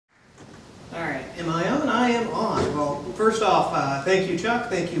am I on? I am on. Well, first off, thank you, Chuck.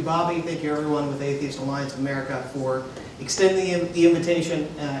 Thank you, Bobby. Thank you, everyone with Atheist Alliance of America, for extending the invitation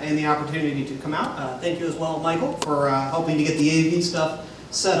and the opportunity to come out. Thank you as well, Michael, for helping to get the AV stuff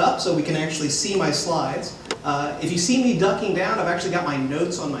set up so we can actually see my slides. If you see me ducking down, I've actually got my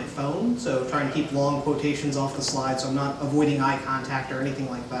notes on my phone, so trying to keep long quotations off the slide so I'm not avoiding eye contact or anything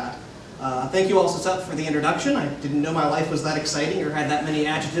like that. Thank you also, Seth, for the introduction. I didn't know my life was that exciting or had that many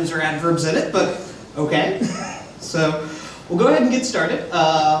adjectives or adverbs in it, but okay. So we'll go ahead and get started.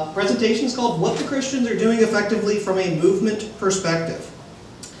 Presentation is called What the Christians Are Doing Effectively from a Movement Perspective.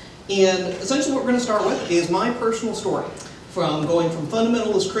 And essentially what we're going to start with is my personal story from going from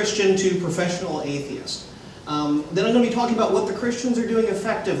fundamentalist Christian to professional atheist. Then I'm going to be talking about what the Christians are doing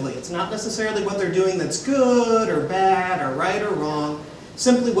effectively. It's not necessarily what they're doing that's good or bad or right or wrong.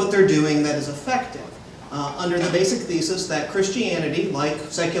 Simply what they're doing that is effective, under the basic thesis that Christianity, like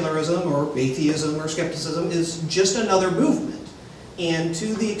secularism or atheism or skepticism, is just another movement. And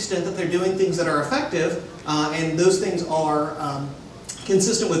to the extent that they're doing things that are effective, and those things are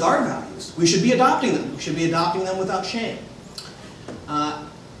consistent with our values, we should be adopting them. We should be adopting them without shame.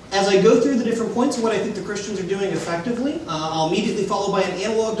 As I go through the different points of what I think the Christians are doing effectively, I'll immediately follow by an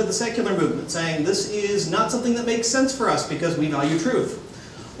analog to the secular movement, saying this is not something that makes sense for us because we value truth.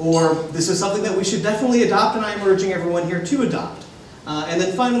 Or this is something that we should definitely adopt and I'm urging everyone here to adopt. And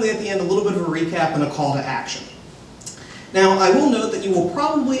then finally at the end, a little bit of a recap and a call to action. Now, I will note that you will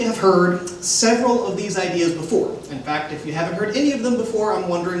probably have heard several of these ideas before. In fact, if you haven't heard any of them before, I'm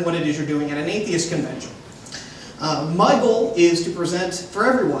wondering what it is you're doing at an atheist convention. My goal is to present for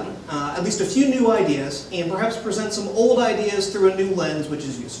everyone at least a few new ideas and perhaps present some old ideas through a new lens, which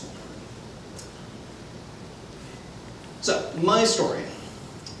is useful. So, my story.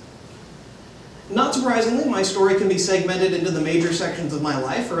 Not surprisingly, my story can be segmented into the major sections of my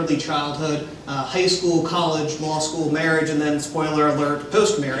life: early childhood, high school, college, law school, marriage, and then, spoiler alert,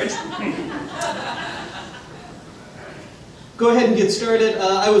 post-marriage. Go ahead and get started.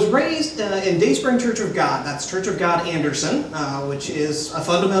 I was raised in Dayspring Church of God. That's Church of God Anderson, which is a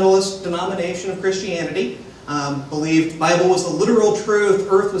fundamentalist denomination of Christianity. Believed Bible was the literal truth,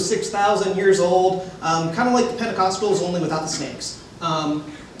 Earth was 6,000 years old, kind of like the Pentecostals, only without the snakes.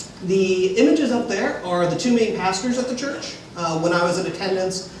 The images up there are the two main pastors at the church when I was in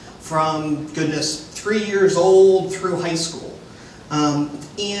attendance from, goodness, 3 years old through high school.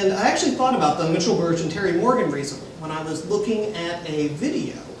 And I actually thought about them, Mitchell Birch and Terry Morgan, recently when I was looking at a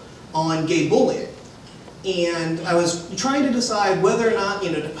video on gay bullying. And I was trying to decide whether or not,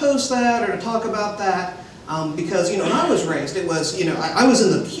 to post that or to talk about that. Because, when I was raised, it was, I was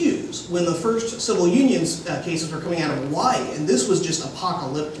in the pews when the first civil unions cases were coming out of Hawaii, and this was just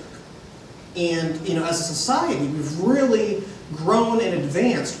apocalyptic. And, as a society, we've really grown and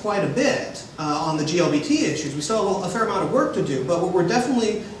advanced quite a bit on the GLBT issues. We still have a fair amount of work to do, but we're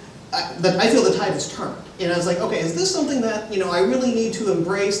definitely, that I feel the tide has turned. And I was like, okay, is this something that, I really need to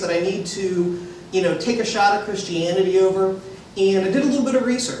embrace, that I need to, take a shot at Christianity over? And I did a little bit of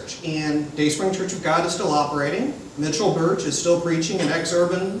research, and Dayspring Church of God is still operating. Mitchell Birch is still preaching in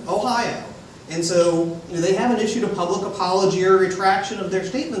ex-urban Ohio. And so they haven't issued a public apology or retraction of their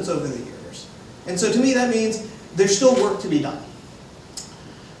statements over the years. And so to me that means there's still work to be done.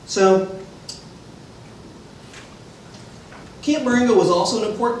 So Camp Moringa was also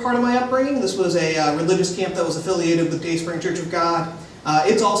an important part of my upbringing. This was a religious camp that was affiliated with Dayspring Church of God.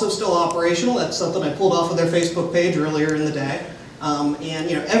 It's also still operational. That's something I pulled off of their Facebook page earlier in the day.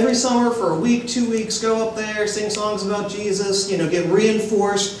 And every summer for a week, 2 weeks, go up there, sing songs about Jesus, get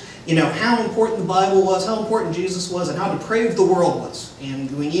reinforced, how important the Bible was, how important Jesus was, and how depraved the world was.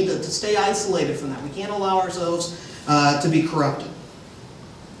 And we need to stay isolated from that. We can't allow ourselves to be corrupted.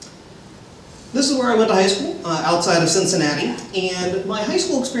 This is where I went to high school, outside of Cincinnati, and my high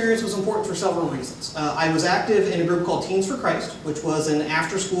school experience was important for several reasons. I was active in a group called Teens for Christ, which was an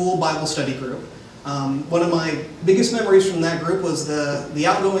after-school Bible study group. One of my biggest memories from that group was the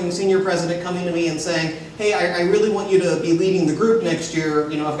outgoing senior president coming to me and saying, hey, I really want you to be leading the group next year.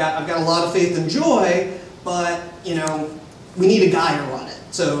 I've got a lot of faith and joy, but, we need a guy to run it.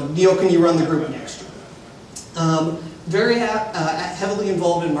 So, Neil, can you run the group next year? Very heavily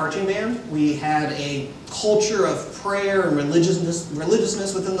involved in marching band. We had a culture of prayer and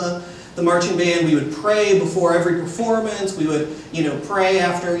religiousness within the marching band. We would pray before every performance. We would, pray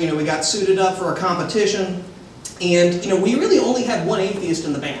after, we got suited up for a competition. And, we really only had one atheist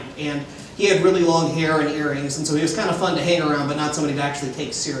in the band. And he had really long hair and earrings, and so he was kind of fun to hang around, but not somebody to actually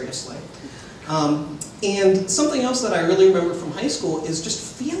take seriously. And something else that I really remember from high school is just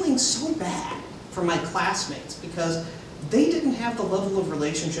feeling so bad for my classmates, because they didn't have the level of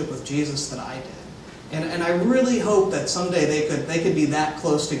relationship with Jesus that I did. And I really hope that someday they could be that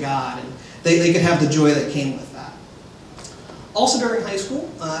close to God, and they could have the joy that came with that. Also during high school,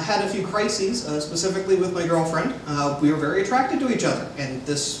 I had a few crises, specifically with my girlfriend. We were very attracted to each other, and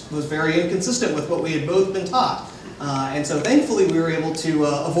this was very inconsistent with what we had both been taught. And so thankfully we were able to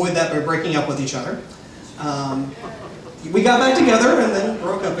avoid that by breaking up with each other. We got back together and then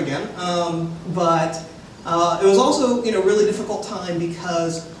broke up again. But it was also, you know, a really difficult time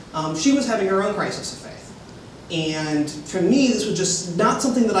because she was having her own crisis of faith. And for me, this was just not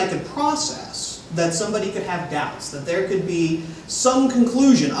something that I could process, that somebody could have doubts, that there could be some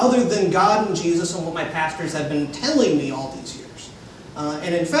conclusion other than God and Jesus and what my pastors had been telling me all these years.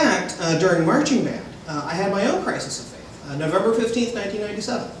 And in fact, during marching band, I had my own crisis of faith, November 15th,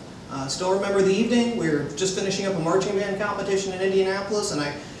 1997. Still remember the evening. We were just finishing up a marching band competition in Indianapolis, and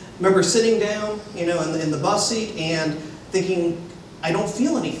I remember sitting down, you know, in the bus seat and thinking, I don't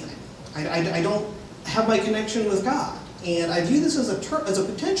feel anything. I don't have my connection with God. And I view this as a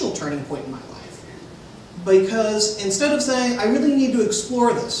potential turning point in my life. Because instead of saying, I really need to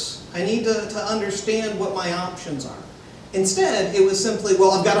explore this, I need to understand what my options are, instead it was simply,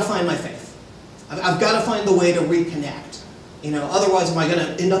 well, I've got to find my faith. I've got to find the way to reconnect. You know, otherwise am I going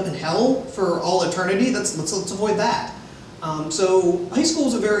to end up in hell for all eternity? Let's avoid that. So high school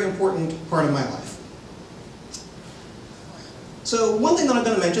is a very important part of my life. So one thing that I'm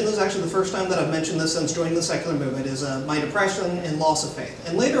going to mention, this is actually the first time that I've mentioned this since joining the secular movement, is my depression and loss of faith.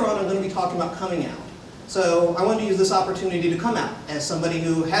 And later on I'm going to be talking about coming out. So I wanted to use this opportunity to come out as somebody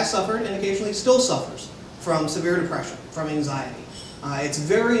who has suffered and occasionally still suffers from severe depression, from anxiety. It's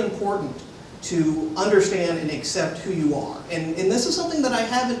very important to understand and accept who you are. And this is something that I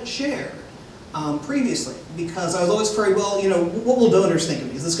haven't shared previously, because I was always afraid, well, you know, what will donors think of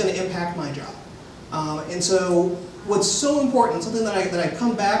me? Is this going to impact my job? And so what's so important, something that I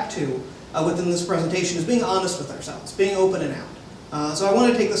come back to within this presentation, is being honest with ourselves, being open and out. So I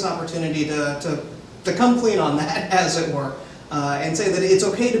want to take this opportunity to come clean on that, as it were, and say that it's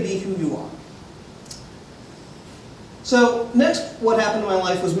okay to be who you are. So next, what happened in my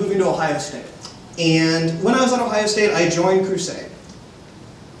life was moving to Ohio State. And when I was at Ohio State, I joined Crusade.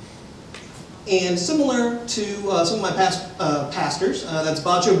 And similar to some of my past pastors, that's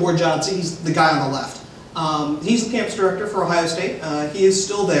Baccio Borgiazzi, he's the guy on the left. He's the campus director for Ohio State. He is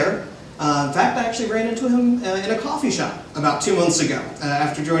still there. In fact, I actually ran into him in a coffee shop about 2 months ago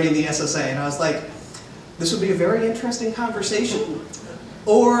after joining the SSA. And I was like, this would be a very interesting conversation,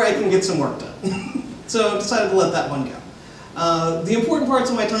 or I can get some work done. So I decided to let that one go. The important parts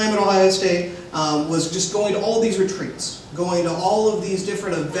of my time at Ohio State was just going to all these retreats, going to all of these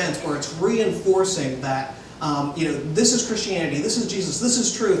different events where it's reinforcing that you know, this is Christianity, this is Jesus, this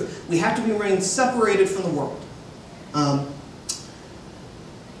is truth. We have to be remain separated from the world.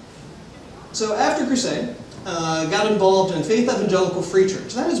 So after Crusade, got involved in Faith Evangelical Free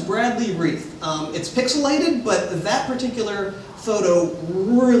Church. That is Bradley Reith. It's pixelated, but that particular photo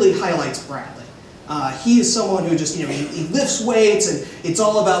really highlights Bradley. He is someone who just, you know, he lifts weights, and it's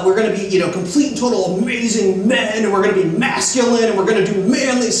all about, we're going to be, you know, complete and total amazing men, and we're going to be masculine, and we're going to do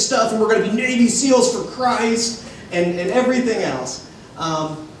manly stuff, and we're going to be Navy SEALs for Christ, and everything else.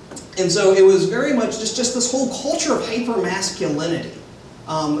 And so it was very much just this whole culture of hyper-masculinity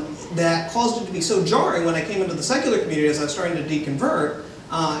that caused it to be so jarring when I came into the secular community as I was starting to deconvert,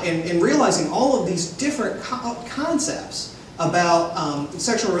 and realizing all of these different concepts about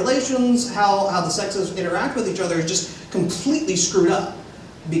sexual relations, how the sexes interact with each other, is just completely screwed up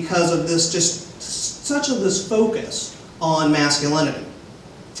because of this, just such of this focus on masculinity.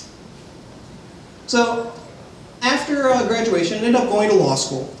 So after graduation, I ended up going to law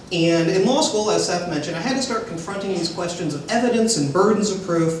school. And in law school, as Seth mentioned, I had to start confronting these questions of evidence and burdens of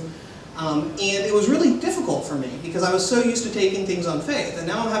proof. And it was really difficult for me because I was so used to taking things on faith. And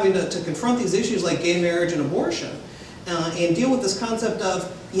now I'm having to confront these issues like gay marriage and abortion. And deal with this concept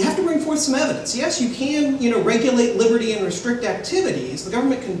of, you have to bring forth some evidence. Yes, you can, you know, regulate liberty and restrict activities. The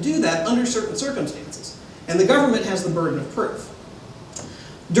government can do that under certain circumstances. And the government has the burden of proof.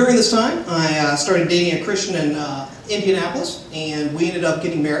 During this time, I started dating a Christian in Indianapolis, and we ended up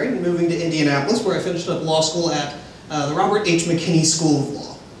getting married and moving to Indianapolis, where I finished up law school at the Robert H. McKinney School of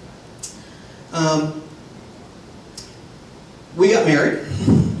Law. We got married.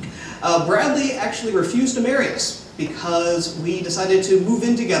 Bradley actually refused to marry us, because we decided to move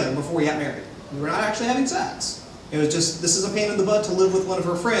in together before we got married. We were not actually having sex. It was just, this is a pain in the butt to live with one of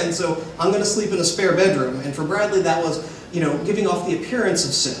her friends, so I'm going to sleep in a spare bedroom. And for Bradley, that was, you know, giving off the appearance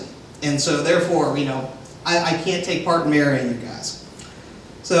of sin. And so therefore, you know, I can't take part in marrying you guys.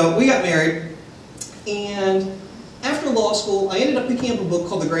 So we got married, and after after law school, I ended up picking up a book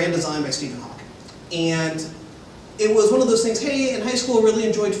called The Grand Design by Stephen Hawking. And it was one of those things, hey, in high school I really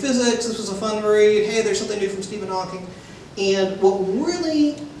enjoyed physics, this was a fun read, hey, there's something new from Stephen Hawking. And what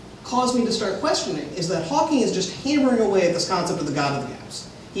really caused me to start questioning is that Hawking is just hammering away at this concept of the God of the gaps.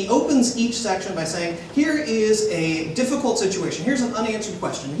 He opens each section by saying, here is a difficult situation, here's an unanswered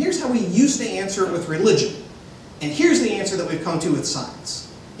question, here's how we used to answer it with religion, and here's the answer that we've come to with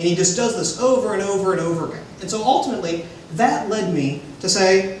science. And he just does this over and over and over again. And so ultimately, that led me to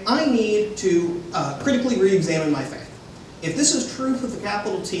say, I need to critically re-examine my faith. If this is truth with a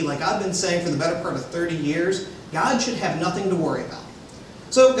capital T, like I've been saying for the better part of 30 years, God should have nothing to worry about.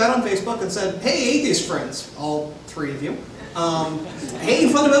 So got on Facebook and said, hey, atheist friends, all three of you, hey,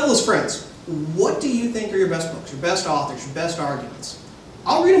 fundamentalist friends, what do you think are your best books, your best authors, your best arguments?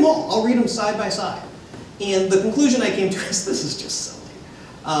 I'll read them all. I'll read them side by side. And the conclusion I came to is this is just silly.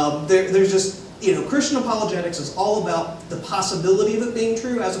 There's just, Christian apologetics is all about the possibility of it being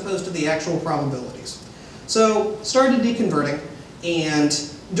true as opposed to the actual probabilities. So started deconverting,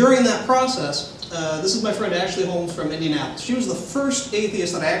 and during that process, this is my friend Ashley Holmes from Indianapolis. She was the first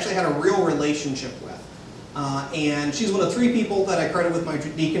atheist that I actually had a real relationship with. And she's one of 3 people that I credit with my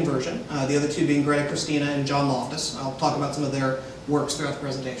deconversion, the other 2 being Greta Christina and John Loftus. I'll talk about some of their works throughout the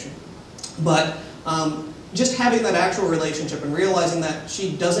presentation. But just having that actual relationship and realizing that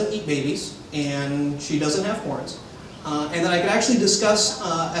she doesn't eat babies and she doesn't have horns, and that I could actually discuss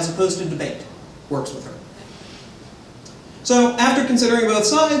as opposed to debate works with her. So after considering both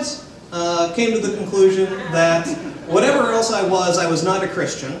sides, came to the conclusion that whatever else I was not a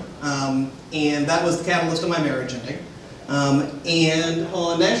Christian, and that was the catalyst of my marriage ending. And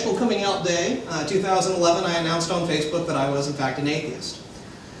on National Coming Out Day, 2011, I announced on Facebook that I was in fact an atheist.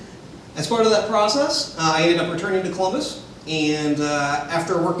 As part of that process, I ended up returning to Columbus, and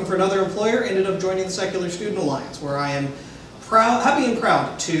after working for another employer, ended up joining the Secular Student Alliance, where I am happy and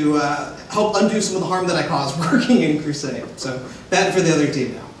proud to help undo some of the harm that I caused working in Crusade. So, that for the other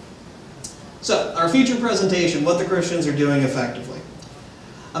team now. So, our feature presentation, what the Christians are doing effectively.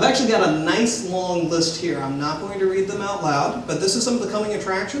 I've actually got a nice long list here. I'm not going to read them out loud, but this is some of the coming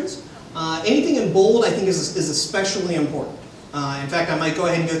attractions. Anything in bold I think is especially important. In fact, I might go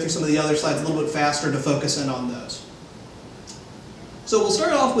ahead and go through some of the other slides a little bit faster to focus in on those. So we'll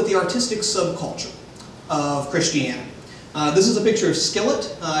start off with the artistic subculture of Christianity. This is a picture of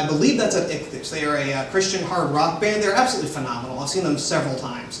Skillet. I believe that's at Atheist. They are a Christian hard rock band. They're absolutely phenomenal. I've seen them several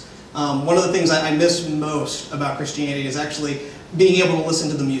times. One of the things I miss most about Christianity is actually being able to listen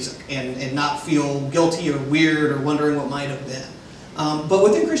to the music and not feel guilty or weird or wondering what might have been. But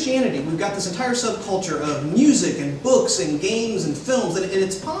within Christianity, we've got this entire subculture of music and books and games and films, and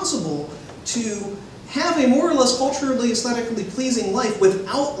it's possible to have a more or less culturally, aesthetically pleasing life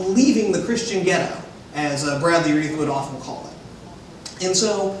without leaving the Christian ghetto, as Bradley Reith would often call it. And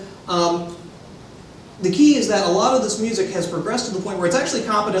so, the key is that a lot of this music has progressed to the point where it's actually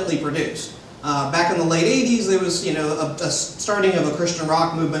competently produced. Back in the late 80s, there was a starting of a Christian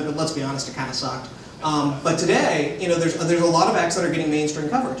rock movement, but let's be honest, it kind of sucked. But today, there's a lot of acts that are getting mainstream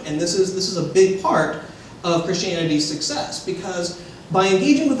coverage, and this is a big part of Christianity's success, because by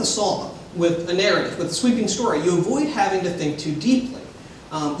engaging with a song, with a narrative, with a sweeping story, you avoid having to think too deeply.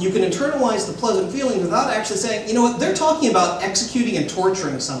 You can internalize the pleasant feelings without actually saying, you know what, they're talking about executing and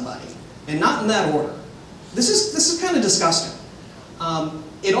torturing somebody, and not in that order. This is kind of disgusting.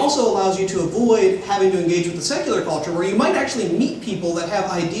 It also allows you to avoid having to engage with the secular culture, where you might actually meet people that have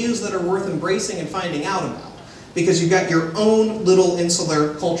ideas that are worth embracing and finding out about, because you've got your own little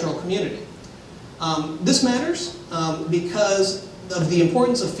insular cultural community. This matters because of the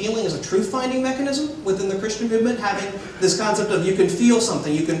importance of feeling as a truth-finding mechanism within the Christian movement, having this concept of you can feel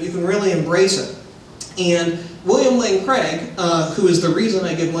something, you can really embrace it. And William Lane Craig, who is the reason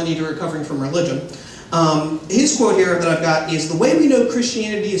I give money to Recovering from Religion, his quote here that I've got is, "The way we know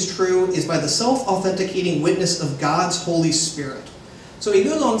Christianity is true is by the self-authenticating witness of God's Holy Spirit." So he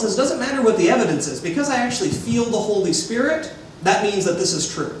goes on and says, it doesn't matter what the evidence is, because I actually feel the Holy Spirit, that means that this is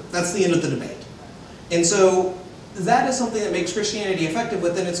true. That's the end of the debate. And so that is something that makes Christianity effective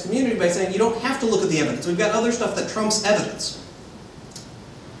within its community, by saying you don't have to look at the evidence. We've got other stuff that trumps evidence.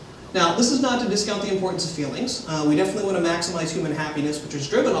 Now, this is not to discount the importance of feelings. We definitely want to maximize human happiness, which is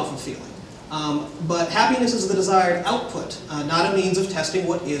driven off of feeling. But happiness is the desired output, not a means of testing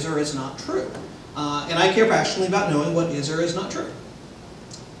what is or is not true. And I care passionately about knowing what is or is not true.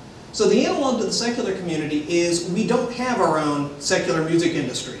 So the analog to the secular community is we don't have our own secular music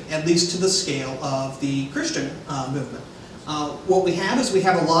industry, at least to the scale of the Christian movement. What we have is we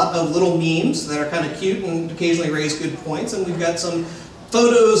have a lot of little memes that are kind of cute and occasionally raise good points, and we've got some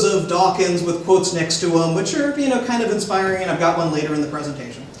photos of Dawkins with quotes next to them, which are, kind of inspiring, and I've got one later in the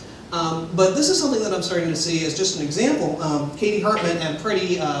presentation. But this is something that I'm starting to see as just an example. Katie Hartman and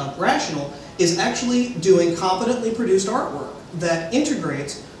Pretty Rational is actually doing competently produced artwork that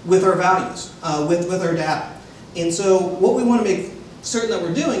integrates with our values, with our data. And so what we want to make certain that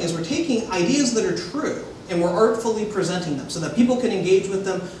we're doing is we're taking ideas that are true and we're artfully presenting them so that people can engage with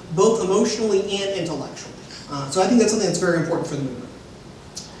them both emotionally and intellectually. So I think that's something that's very important for the movement.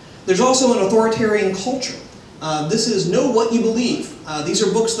 There's also an authoritarian culture. This is Know What You Believe. These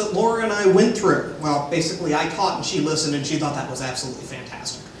are books that Laura and I went through. Well, basically I taught and she listened and she thought that was absolutely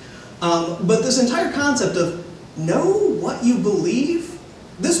fantastic. But this entire concept of know what you believe,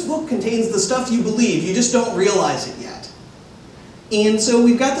 this book contains the stuff you believe, you just don't realize it yet. And so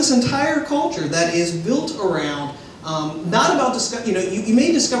we've got this entire culture that is built around, not about, you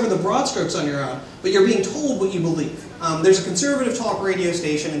may discover the broad strokes on your own, but you're being told what you believe. There's a conservative talk radio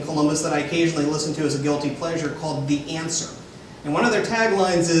station in Columbus that I occasionally listen to as a guilty pleasure called The Answer. And one of their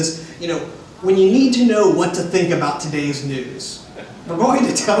taglines is, when you need to know what to think about today's news, we're going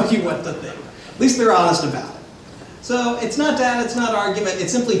to tell you what to think. At least they're honest about it. So it's not data, it's not argument,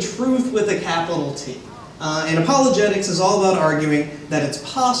 it's simply truth with a capital T. And apologetics is all about arguing that it's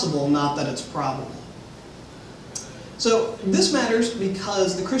possible, not that it's probable. So this matters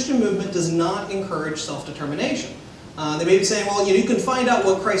because the Christian movement does not encourage self-determination. They may be saying, well, you can find out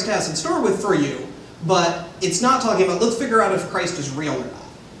what Christ has in store for you, but it's not talking about, let's figure out if Christ is real or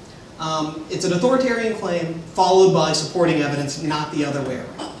not. It's an authoritarian claim followed by supporting evidence, not the other way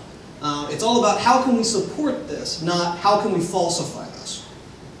around. It's all about how can we support this, not how can we falsify this.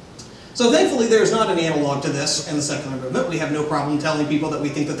 So thankfully there's not an analog to this in the secular movement. We have no problem telling people that we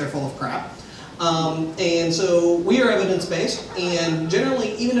think that they're full of crap. And so we are evidence-based, and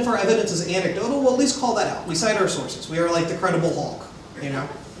generally, even if our evidence is anecdotal, we'll at least call that out. We cite our sources. We are like the credible Hulk,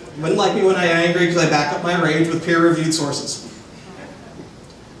 Wouldn't like me when I'm angry because I back up my rage with peer-reviewed sources.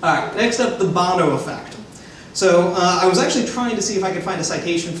 Alright, next up, the Bono effect. So I was actually trying to see if I could find a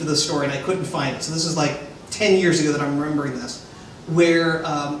citation for this story, and I couldn't find it. So this is like 10 years ago that I'm remembering this, where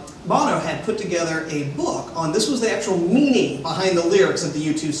Bono had put together a book on, this was the actual meaning behind the lyrics of the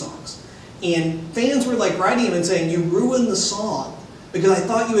U2 songs. And fans were like writing him and saying, you ruined the song because I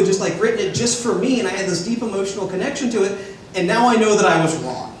thought you had just like written it just for me and I had this deep emotional connection to it, and now I know that I was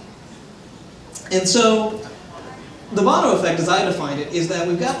wrong. And so the Bono effect, as I defined it, is that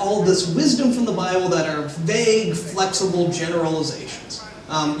we've got all this wisdom from the Bible that are vague, flexible generalizations.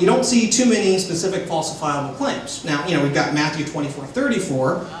 You don't see too many specific falsifiable claims. Now, we've got Matthew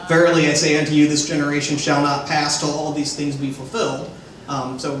 24:34, verily I say unto you, this generation shall not pass till all these things be fulfilled.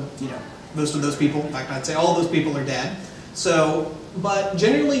 Most of those people, in fact, I'd say all those people are dead. So, but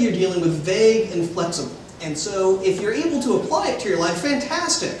generally you're dealing with vague and flexible. And so if you're able to apply it to your life,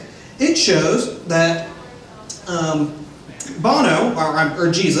 fantastic. It shows that Bono,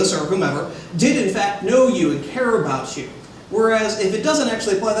 or Jesus, or whomever, did in fact know you and care about you. Whereas if it doesn't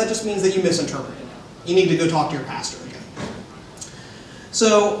actually apply, that just means that you misinterpreted it. You need to go talk to your pastor again.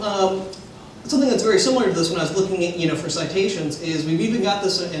 So, something that's very similar to this when I was looking at, for citations is we've even got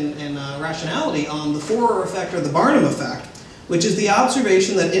this in rationality on the Forer effect or the Barnum effect, which is the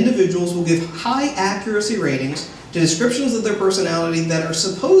observation that individuals will give high accuracy ratings to descriptions of their personality that are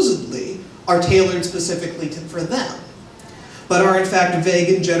supposedly tailored specifically for them, but are in fact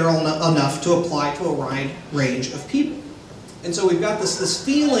vague and general enough to apply to a wide range of people. And so we've got this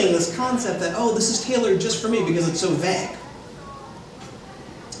feeling, this concept that, oh, this is tailored just for me because it's so vague.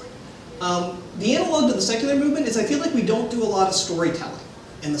 The analog to the secular movement is I feel like we don't do a lot of storytelling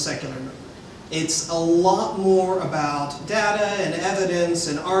in the secular movement. It's a lot more about data and evidence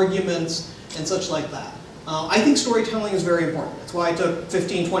and arguments and such like that. I think storytelling is very important. That's why I took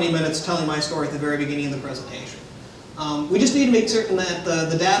 15, 20 minutes telling my story at the very beginning of the presentation. We just need to make certain that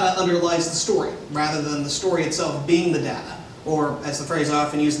the data underlies the story rather than the story itself being the data. Or, as the phrase I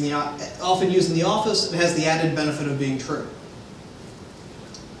often used in the office, it has the added benefit of being true.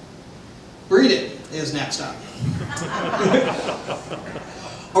 Breeding is next up.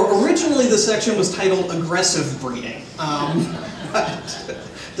 Originally, this section was titled Aggressive Breeding, but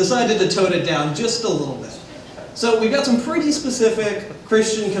decided to tone it down just a little bit. So we've got some pretty specific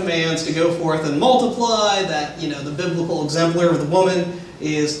Christian commands to go forth and multiply, that, the biblical exemplar of the woman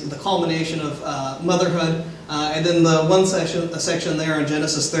is the culmination of motherhood. And then the section there in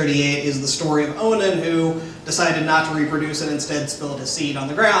Genesis 38 is the story of Onan, who decided not to reproduce and instead spilled his seed on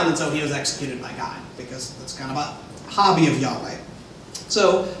the ground, and so he was executed by God, because that's kind of a hobby of Yahweh.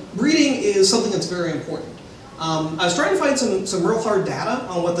 So breeding is something that's very important. I was trying to find some real hard data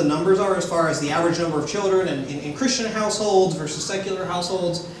on what the numbers are as far as the average number of children in Christian households versus secular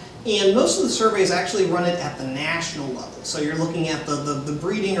households. And most of the surveys actually run it at the national level. So you're looking at the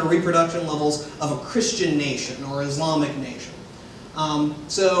breeding or reproduction levels of a Christian nation or Islamic nation.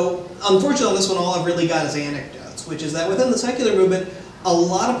 So unfortunately on this one, all I've really got is anecdotes, which is that within the secular movement, a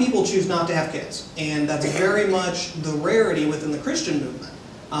lot of people choose not to have kids. And that's very much the rarity within the Christian movement.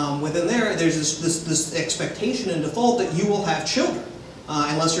 Within there's this expectation and default that you will have children,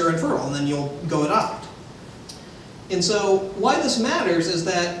 unless you're infertile, and then you'll go adopt. And so why this matters is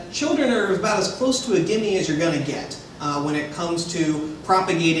that children are about as close to a gimme as you're going to get when it comes to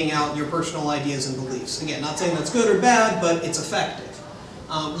propagating out your personal ideas and beliefs. Again, not saying that's good or bad, but it's effective.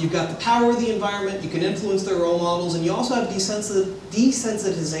 You've got the power of the environment, you can influence their role models, and you also have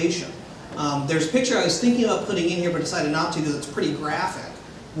desensitization. There's a picture I was thinking about putting in here but decided not to because it's pretty graphic,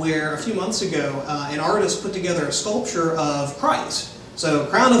 where a few months ago an artist put together a sculpture of Christ. So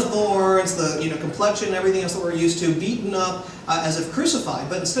crown of thorns, the complexion and everything else that we're used to, beaten up as if crucified.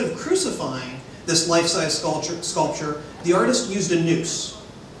 But instead of crucifying this life-size sculpture, the artist used a noose.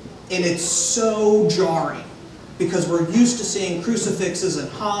 And it's so jarring because we're used to seeing crucifixes in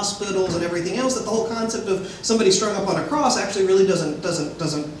hospitals and everything else that the whole concept of somebody strung up on a cross actually really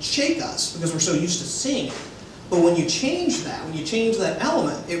doesn't shake us because we're so used to seeing it. But when you change that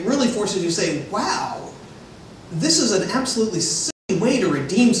element, it really forces you to say, wow, this is an absolutely silly way to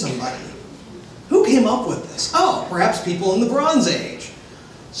redeem somebody. Who came up with this? Oh, perhaps people in the Bronze Age.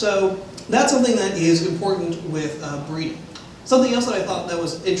 So that's something that is important with breeding. Something else that I thought that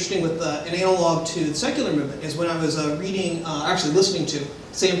was interesting with an analog to the secular movement is when I was actually listening to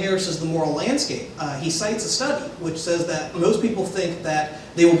Sam Harris's The Moral Landscape. He cites a study which says that most people think that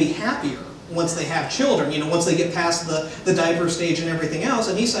they will be happier once they have children, once they get past the diaper stage and everything else.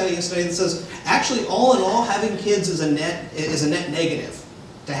 And he's citing a study that says, actually, all in all, having kids is a net negative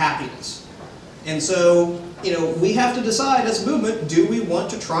to happiness. And so, we have to decide as a movement, do we want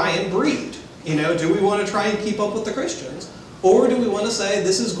to try and breed? Do we want to try and keep up with the Christians? Or do we want to say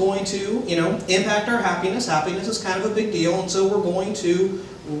this is going to, impact our happiness? Happiness is kind of a big deal, and so we're going to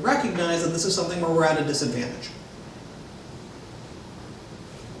recognize that this is something where we're at a disadvantage.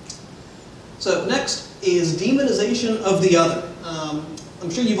 So next is demonization of the other. I'm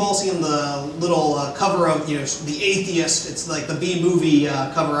sure you've all seen the little cover of The Atheist. It's like the B-movie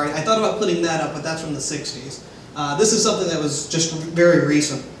cover. I thought about putting that up, but that's from the 60s. This is something that was just very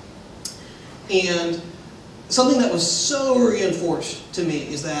recent. And something that was so reinforced to me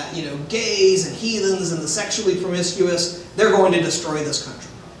is that gays and heathens and the sexually promiscuous, they're going to destroy this country.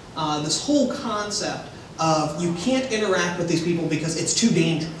 This whole concept of you can't interact with these people because it's too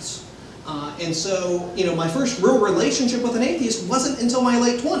dangerous. And so, my first real relationship with an atheist wasn't until my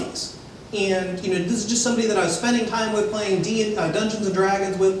late 20s. And, this is just somebody that I was spending time with, playing Dungeons and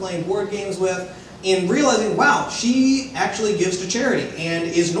Dragons with, playing board games with, and realizing, wow, she actually gives to charity and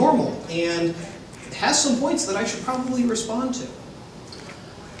is normal and has some points that I should probably respond to.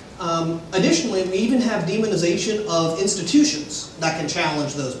 Additionally, we even have demonization of institutions that can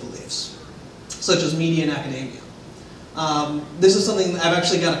challenge those beliefs, such as media and academia. This is something, I've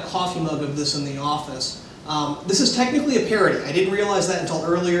actually got a coffee mug of this in the office. This is technically a parody. I didn't realize that until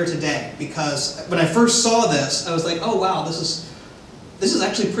earlier today, because when I first saw this, I was like, oh wow, this is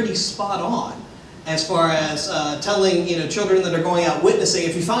actually pretty spot on as far as telling children that are going out witnessing,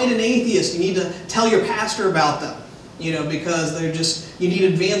 if you find an atheist, you need to tell your pastor about them, because you need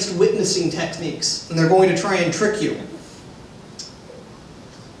advanced witnessing techniques, and they're going to try and trick you.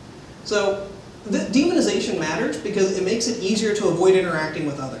 So the demonization matters because it makes it easier to avoid interacting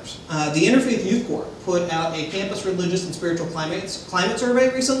with others. The Interfaith Youth Corps put out a campus religious and spiritual climate survey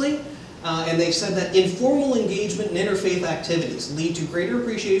recently, and they said that informal engagement in interfaith activities lead to greater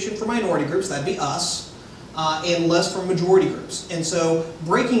appreciation for minority groups, that'd be us, and less for majority groups. And so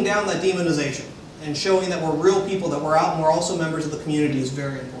breaking down that demonization and showing that we're real people, that we're out and we're also members of the community is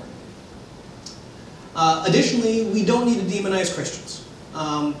very important. Additionally, we don't need to demonize Christians.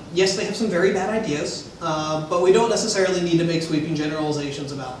 Yes, they have some very bad ideas, but we don't necessarily need to make sweeping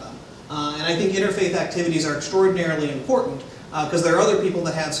generalizations about them. And I think interfaith activities are extraordinarily important because there are other people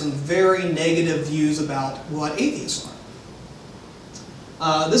that have some very negative views about what atheists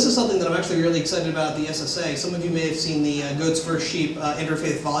are. This is something that I'm actually really excited about at the SSA. Some of you may have seen the Goats vs. Sheep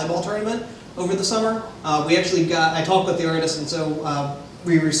interfaith volleyball tournament over the summer. I talked with the artist, and so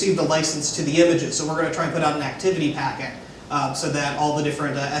we received a license to the images, so we're going to try and put out an activity packet so that all the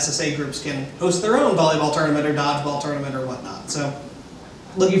different SSA groups can host their own volleyball tournament or dodgeball tournament or whatnot. So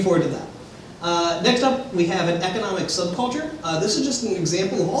looking forward to that. Next up, we have an economic subculture. This is just an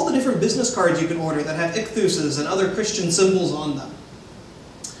example of all the different business cards you can order that have ichthuses and other Christian symbols on them.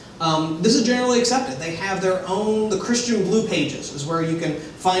 This is generally accepted. They have their own, the Christian Blue Pages is where you can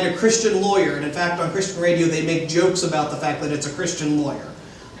find a Christian lawyer, and in fact on Christian radio they make jokes about the fact that it's a Christian lawyer.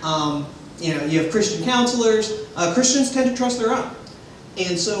 You know, you have Christian counselors. Christians tend to trust their own.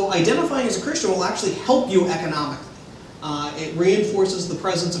 And so identifying as a Christian will actually help you economically. It reinforces the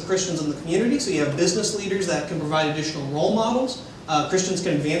presence of Christians in the community, so you have business leaders that can provide additional role models. Christians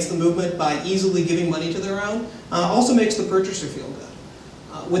can advance the movement by easily giving money to their own. Also makes the purchaser feel good.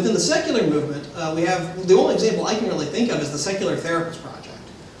 Within the secular movement, we have, the only example I can really think of is the Secular Therapist Project,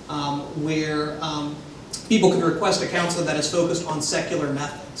 where people can request a counselor that is focused on secular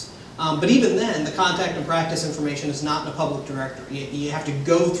methods. But even then, the contact and practice information is not in a public directory. You have to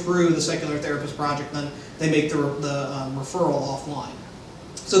go through the Secular Therapist Project, then they make the referral offline.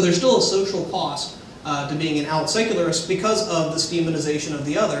 So there's still a social cost to being an out secularist because of this demonization of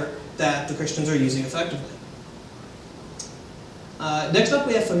the other that the Christians are using effectively. Next up,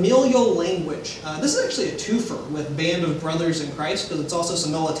 we have familial language. This is actually a twofer with Band of Brothers in Christ, because it's also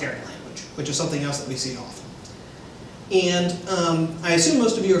some military language, which is something else that we see often. And I assume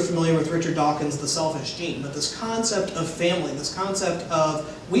most of you are familiar with Richard Dawkins' The Selfish Gene, but this concept of family, this concept of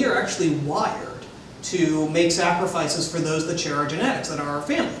we are actually wired to make sacrifices for those that share our genetics, that are our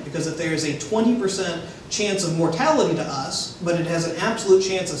family. Because if there is a 20% chance of mortality to us, but it has an absolute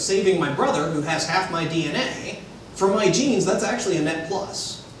chance of saving my brother, who has half my DNA, for my genes, that's actually a net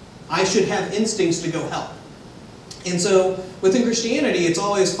plus. I should have instincts to go help. And so within Christianity, it's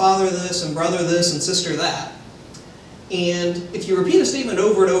always father this and brother this and sister that. And if you repeat a statement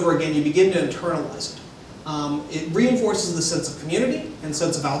over and over again, you begin to internalize it. It reinforces the sense of community and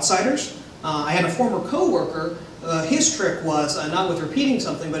sense of outsiders. I had a former coworker, his trick was, not with repeating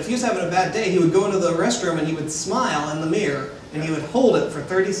something, but if he was having a bad day, he would go into the restroom and he would smile in the mirror and he would hold it for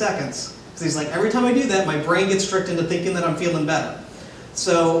 30 seconds. Because he's like, every time I do that, my brain gets tricked into thinking that I'm feeling better.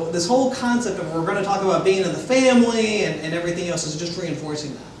 So this whole concept of we're going to talk about being in the family and everything else is just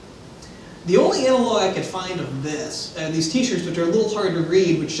reinforcing that. The only analog I could find of this, these t-shirts, which are a little hard to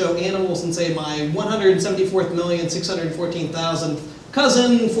read, which show animals and say my 174,614,000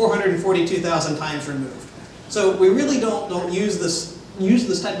 cousin 442,000 times removed. So we really don't use this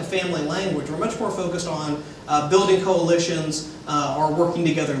type of family language. We're much more focused on building coalitions or working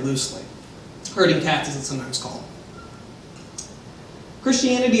together loosely. Herding cats, as it's sometimes called.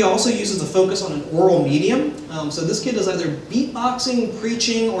 Christianity also uses a focus on an oral medium. So this kid does either beatboxing,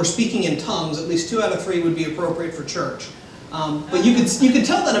 preaching, or speaking in tongues. At least 2 out of 3 would be appropriate for church. But you could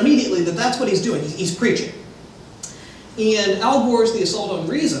tell that immediately that that's what he's doing. He's preaching. And Al Gore's The Assault on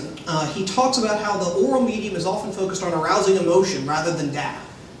Reason, he talks about how the oral medium is often focused on arousing emotion rather than data,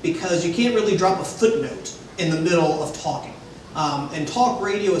 because you can't really drop a footnote in the middle of talking. And talk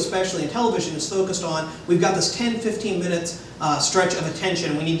radio, especially, and television, is focused on, we've got this 10-15 minutes stretch of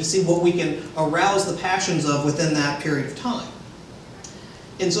attention. We need to see what we can arouse the passions of within that period of time.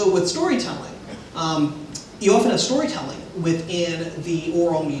 And so with storytelling, you often have storytelling within the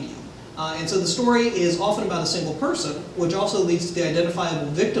oral medium. And so the story is often about a single person, which also leads to the identifiable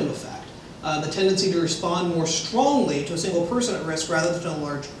victim effect, the tendency to respond more strongly to a single person at risk rather than to a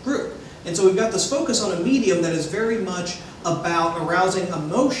large group. And so we've got this focus on a medium that is very much about arousing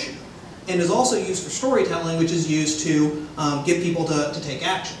emotion, and is also used for storytelling, which is used to get people to take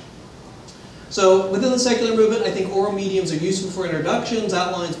action. So within the secular movement, I think oral mediums are useful for introductions,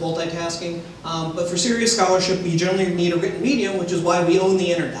 outlines, multitasking, but for serious scholarship, you generally need a written medium, which is why we own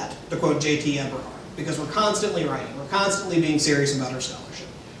the internet, to quote J.T. Eberhard, because we're constantly writing, we're constantly being serious about our scholarship.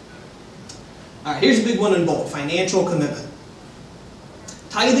 All right, here's a big one in bold: financial commitment.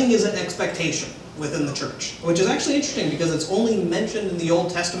 Tithing is an expectation within the church, which is actually interesting because it's only mentioned in the Old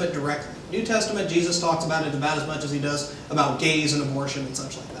Testament directly. New Testament, Jesus talks about it about as much as he does about gays and abortion and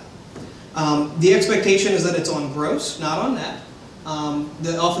such like that. The expectation is that it's on gross, not on net.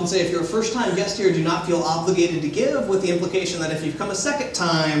 They often say if you're a first-time guest here, do not feel obligated to give, with the implication that if you've come a second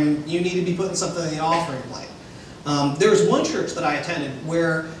time, you need to be putting something in the offering plate. There was one church that I attended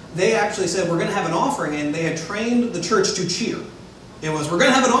where they actually said, we're going to have an offering, and they had trained the church to cheer. It was, we're going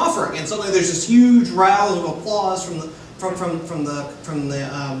to have an offering, and suddenly there's this huge rouse of applause from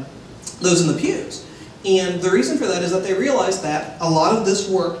those in the pews. And the reason for that is that they realized that a lot of this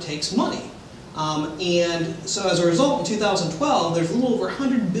work takes money. And so as a result, in 2012, there's a little over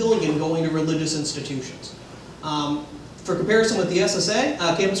 $100 billion going to religious institutions. For comparison with the SSA,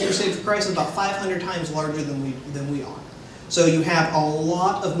 Campus Crusade for Christ is about 500 times larger than we are. So you have a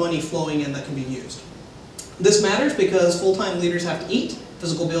lot of money flowing in that can be used. This matters because full-time leaders have to eat,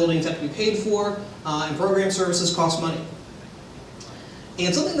 Physical buildings have to be paid for, and program services cost money.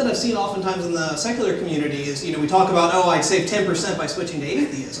 And something that I've seen oftentimes in the secular community is, we talk about, oh, I'd save 10% by switching to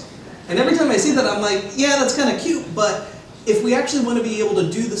atheism. And every time I see that, I'm like, yeah, that's kind of cute, but if we actually want to be able to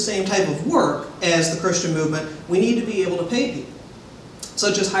do the same type of work as the Christian movement, we need to be able to pay people,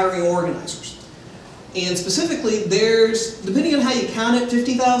 such as hiring organizers. And specifically, there's, depending on how you count it,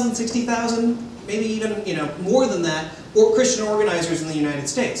 50,000, 60,000, maybe even more than that, or Christian organizers in the United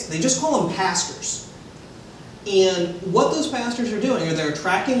States. They just call them pastors. And what those pastors are doing are they're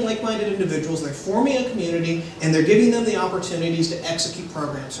attracting like-minded individuals, they're forming a community, and they're giving them the opportunities to execute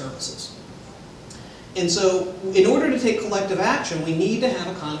program services. And so, in order to take collective action, we need to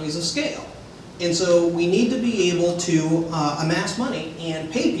have economies of scale. And so, we need to be able to amass money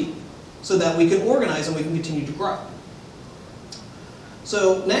and pay people so that we can organize and we can continue to grow.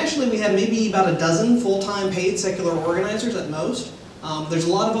 So, nationally, we have maybe about a dozen full-time paid secular organizers at most. There's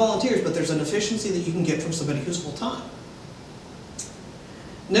a lot of volunteers, but there's an efficiency that you can get from somebody who's full-time.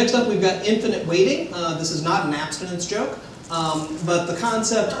 Next up, we've got infinite waiting. This is not an abstinence joke, but the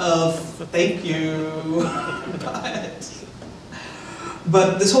concept of, thank you,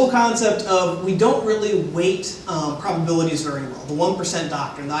 but this whole concept of we don't really weight probabilities very well. The 1%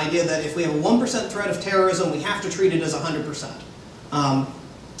 doctrine, the idea that if we have a 1% threat of terrorism, we have to treat it as 100%.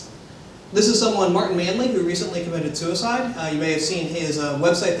 This is someone, Martin Manley, who recently committed suicide. You may have seen his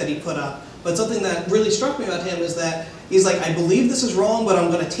website that he put up. But something that really struck me about him is that he's like, I believe this is wrong, but I'm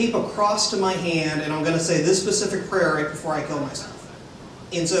going to tape a cross to my hand and I'm going to say this specific prayer right before I kill myself.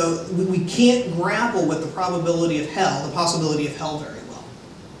 And so we can't grapple with the probability of hell, the possibility of hell very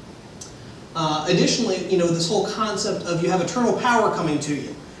well. Additionally, this whole concept of you have eternal power coming to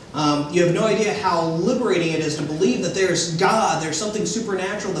you. You have no idea how liberating it is to believe that there's God, there's something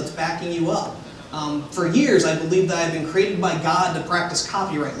supernatural that's backing you up. For years, I believed that I've been created by God to practice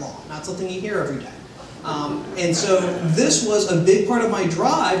copyright law, not something you hear every day. And so this was a big part of my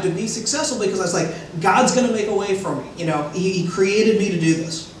drive to be successful because I was like, God's going to make a way for me. He created me to do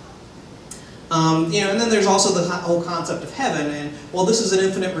this. And then there's also the whole concept of heaven, and well, this is an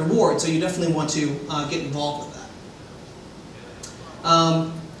infinite reward, so you definitely want to get involved with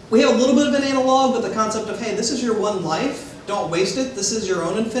that. We have a little bit of an analog with the concept of, hey, this is your one life, don't waste it, this is your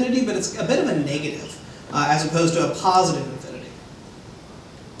own infinity, but it's a bit of a negative as opposed to a positive infinity.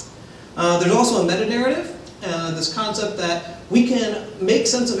 There's also a meta-narrative, this concept that we can make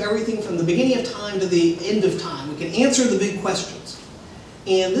sense of everything from the beginning of time to the end of time. We can answer the big questions.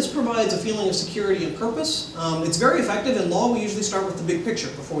 And this provides a feeling of security and purpose. It's very effective. In law, we usually start with the big picture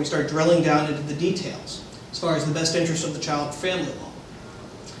before we start drilling down into the details, as far as the best interest of the child family law.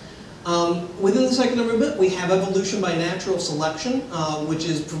 Within the secular movement, we have evolution by natural selection, which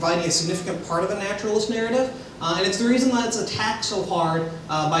is providing a significant part of a naturalist narrative, and it's the reason that it's attacked so hard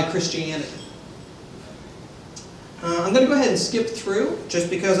by Christianity. I'm going to go ahead and skip through,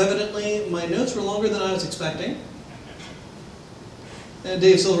 just because evidently my notes were longer than I was expecting.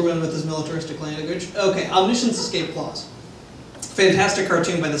 Dave Silverman with his militaristic language. Okay, Omniscience Escape Clause. Fantastic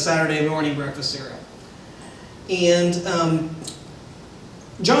cartoon by the Saturday morning breakfast cereal. And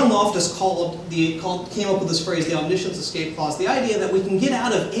John Loftus came up with this phrase, the Omniscience Escape Clause, the idea that we can get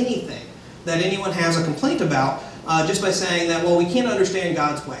out of anything that anyone has a complaint about just by saying that, well, we can't understand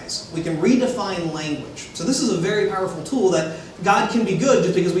God's ways. We can redefine language. So this is a very powerful tool that God can be good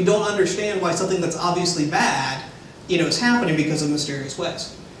just because we don't understand why something that's obviously bad, is happening because of mysterious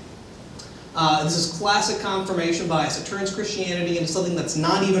ways. This is classic confirmation bias. It turns Christianity into something that's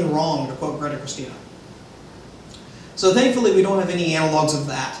not even wrong, to quote Greta Christina. So thankfully, we don't have any analogs of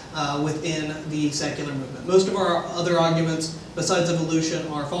that within the secular movement. Most of our other arguments, besides evolution,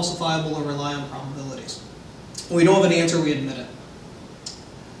 are falsifiable or rely on probabilities. When we don't have an answer, we admit it.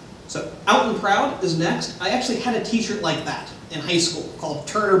 So Out and Proud is next. I actually had a t-shirt like that in high school called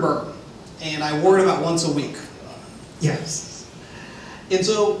Turn or Burn, and I wore it about once a week. Yes. And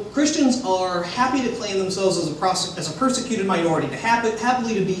so Christians are happy to claim themselves as a persecuted minority, to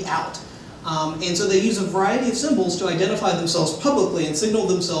happily to be out. And so they use a variety of symbols to identify themselves publicly and signal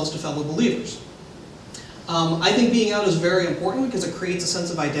themselves to fellow believers. I think being out is very important because it creates a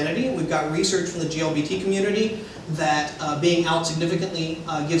sense of identity. We've got research from the GLBT community that being out significantly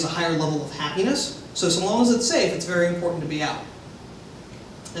gives a higher level of happiness. So long as it's safe, it's very important to be out.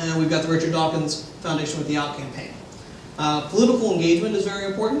 And we've got the Richard Dawkins Foundation with the Out campaign. Political engagement is very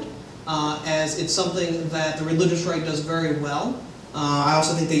important as it's something that the religious right does very well. I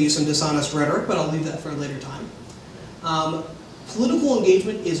also think they use some dishonest rhetoric, but I'll leave that for a later time. Political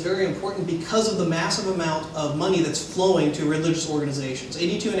engagement is very important because of the massive amount of money that's flowing to religious organizations,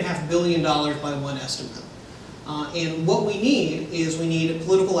 $82.5 billion by one estimate. And what we need is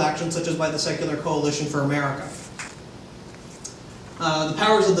political action such as by the Secular Coalition for America. The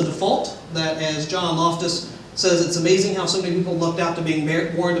powers of the default, that as John Loftus says, it's amazing how so many people lucked out to being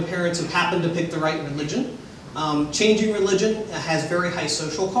born to parents who happened to pick the right religion. Changing religion has very high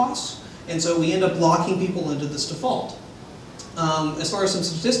social costs, and so we end up locking people into this default. As far as some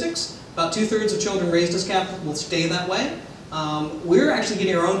statistics, about 2/3 of children raised as Catholic will stay that way. We're actually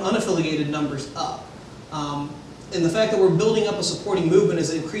getting our own unaffiliated numbers up. And the fact that we're building up a supporting movement is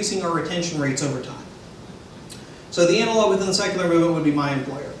increasing our retention rates over time. So the analog within the secular movement would be my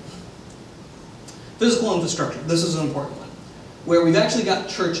employer. Physical infrastructure, this is an important one, where we've actually got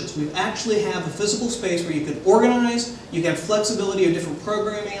churches. We actually have a physical space where you can organize, you can have flexibility of different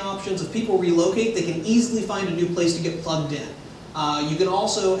programming options. If people relocate, they can easily find a new place to get plugged in. You can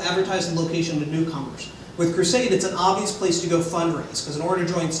also advertise the location to newcomers. With Crusade, it's an obvious place to go fundraise, because in order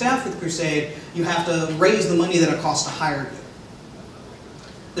to join staff with Crusade, you have to raise the money that it costs to hire you.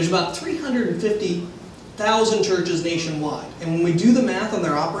 There's about 350,000 churches nationwide, and when we do the math on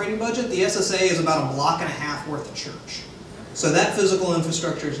their operating budget, the SSA is about a block and a half worth of church. So that physical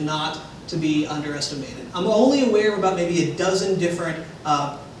infrastructure is not to be underestimated. I'm only aware of about maybe a dozen different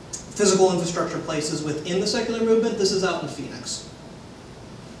physical infrastructure places within the secular movement. This is out in Phoenix.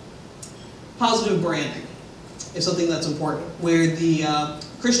 Positive branding is something that's important, where the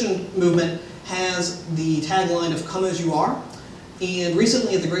Christian movement has the tagline of "Come as you are," and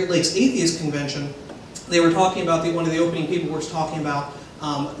recently at the Great Lakes Atheist Convention, they were talking about, one of the opening people was talking about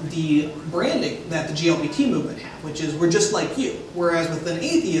the branding that the GLBT movement have, which is, we're just like you, whereas within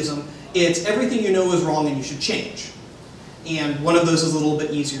atheism, it's everything you know is wrong and you should change. And one of those is a little bit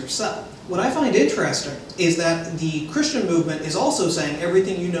easier to sell. What I find interesting is that the Christian movement is also saying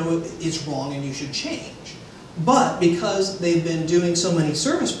everything you know is wrong and you should change. But because they've been doing so many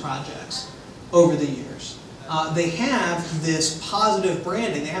service projects over the years, they have this positive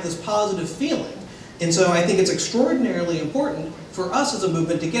branding, they have this positive feeling. And so I think it's extraordinarily important for us as a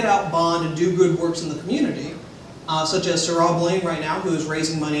movement to get out, bond, and do good works in the community, such as Sir Rob Blaine right now, who is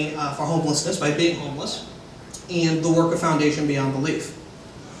raising money for homelessness by being homeless, and the work of Foundation Beyond Belief.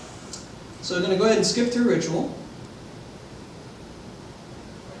 So I'm going to go ahead and skip through ritual.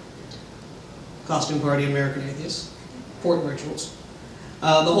 Costume party, American atheists. Important rituals. The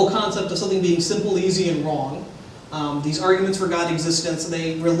whole concept of something being simple, easy, and wrong. These arguments for God existence,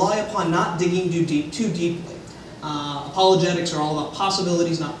 they rely upon not digging too deeply. Apologetics are all about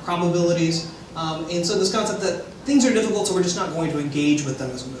possibilities, not probabilities. And so this concept that things are difficult, so we're just not going to engage with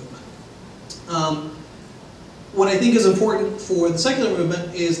them as a movement. What I think is important for the secular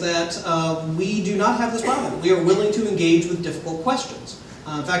movement is that we do not have this problem. We are willing to engage with difficult questions.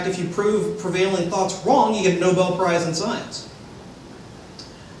 In fact, if you prove prevailing thoughts wrong, you get a Nobel Prize in Science.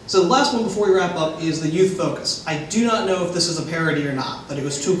 So the last one before we wrap up is the youth focus. I do not know if this is a parody or not, but it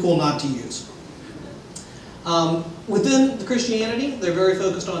was too cool not to use. Within the Christianity, they're very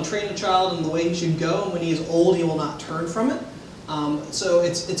focused on train a child in the way he should go, and when he is old, he will not turn from it. So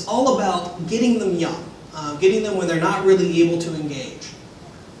it's all about getting them young. Getting them when they're not really able to engage.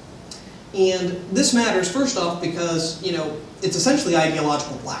 And this matters first off because, it's essentially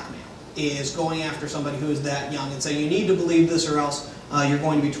ideological blackmail, is going after somebody who is that young and saying you need to believe this or else you're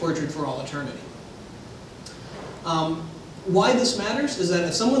going to be tortured for all eternity. Why this matters is that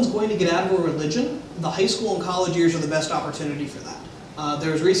if someone's going to get out of a religion, the high school and college years are the best opportunity for that.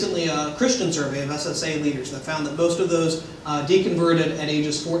 There was recently a Christian survey of SSA leaders that found that most of those deconverted at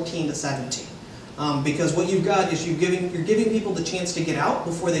ages 14 to 17. Because what you've got is you're giving people the chance to get out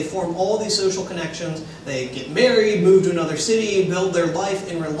before they form all these social connections. They get married, move to another city, build their life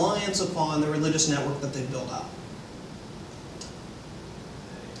in reliance upon the religious network that they've built up.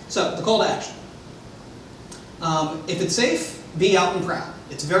 So, the call to action. If it's safe, be out and proud.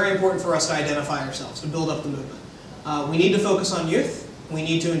 It's very important for us to identify ourselves, to build up the movement. We need to focus on youth. We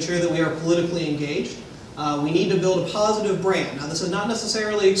need to ensure that we are politically engaged. We need to build a positive brand. Now, this is not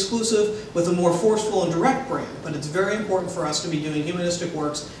necessarily exclusive with a more forceful and direct brand, but it's very important for us to be doing humanistic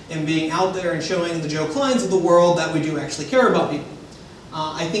works and being out there and showing the Joe Kleins of the world that we do actually care about people.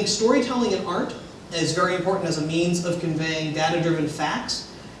 I think storytelling and art is very important as a means of conveying data-driven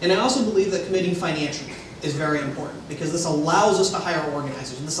facts, and I also believe that committing financially is very important because this allows us to hire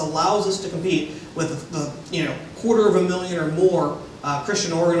organizers. This allows us to compete with the 250,000 or more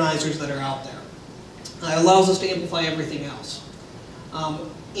Christian organizers that are out there. It allows us to amplify everything else.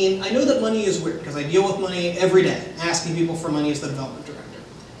 And I know that money is weird because I deal with money every day, asking people for money as the development director.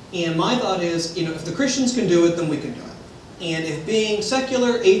 And my thought is, if the Christians can do it, then we can do it. And if being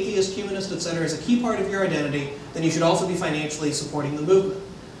secular, atheist, humanist, etc. is a key part of your identity, then you should also be financially supporting the movement.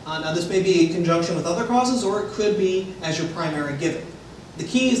 Now this may be in conjunction with other causes, or it could be as your primary giving. The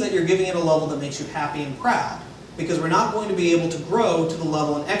key is that you're giving at a level that makes you happy and proud, because we're not going to be able to grow to the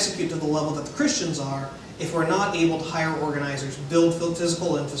level and execute to the level that the Christians are if we're not able to hire organizers, build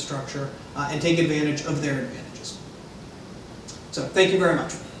physical infrastructure, and take advantage of their advantages. So thank you very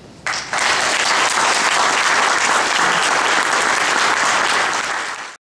much.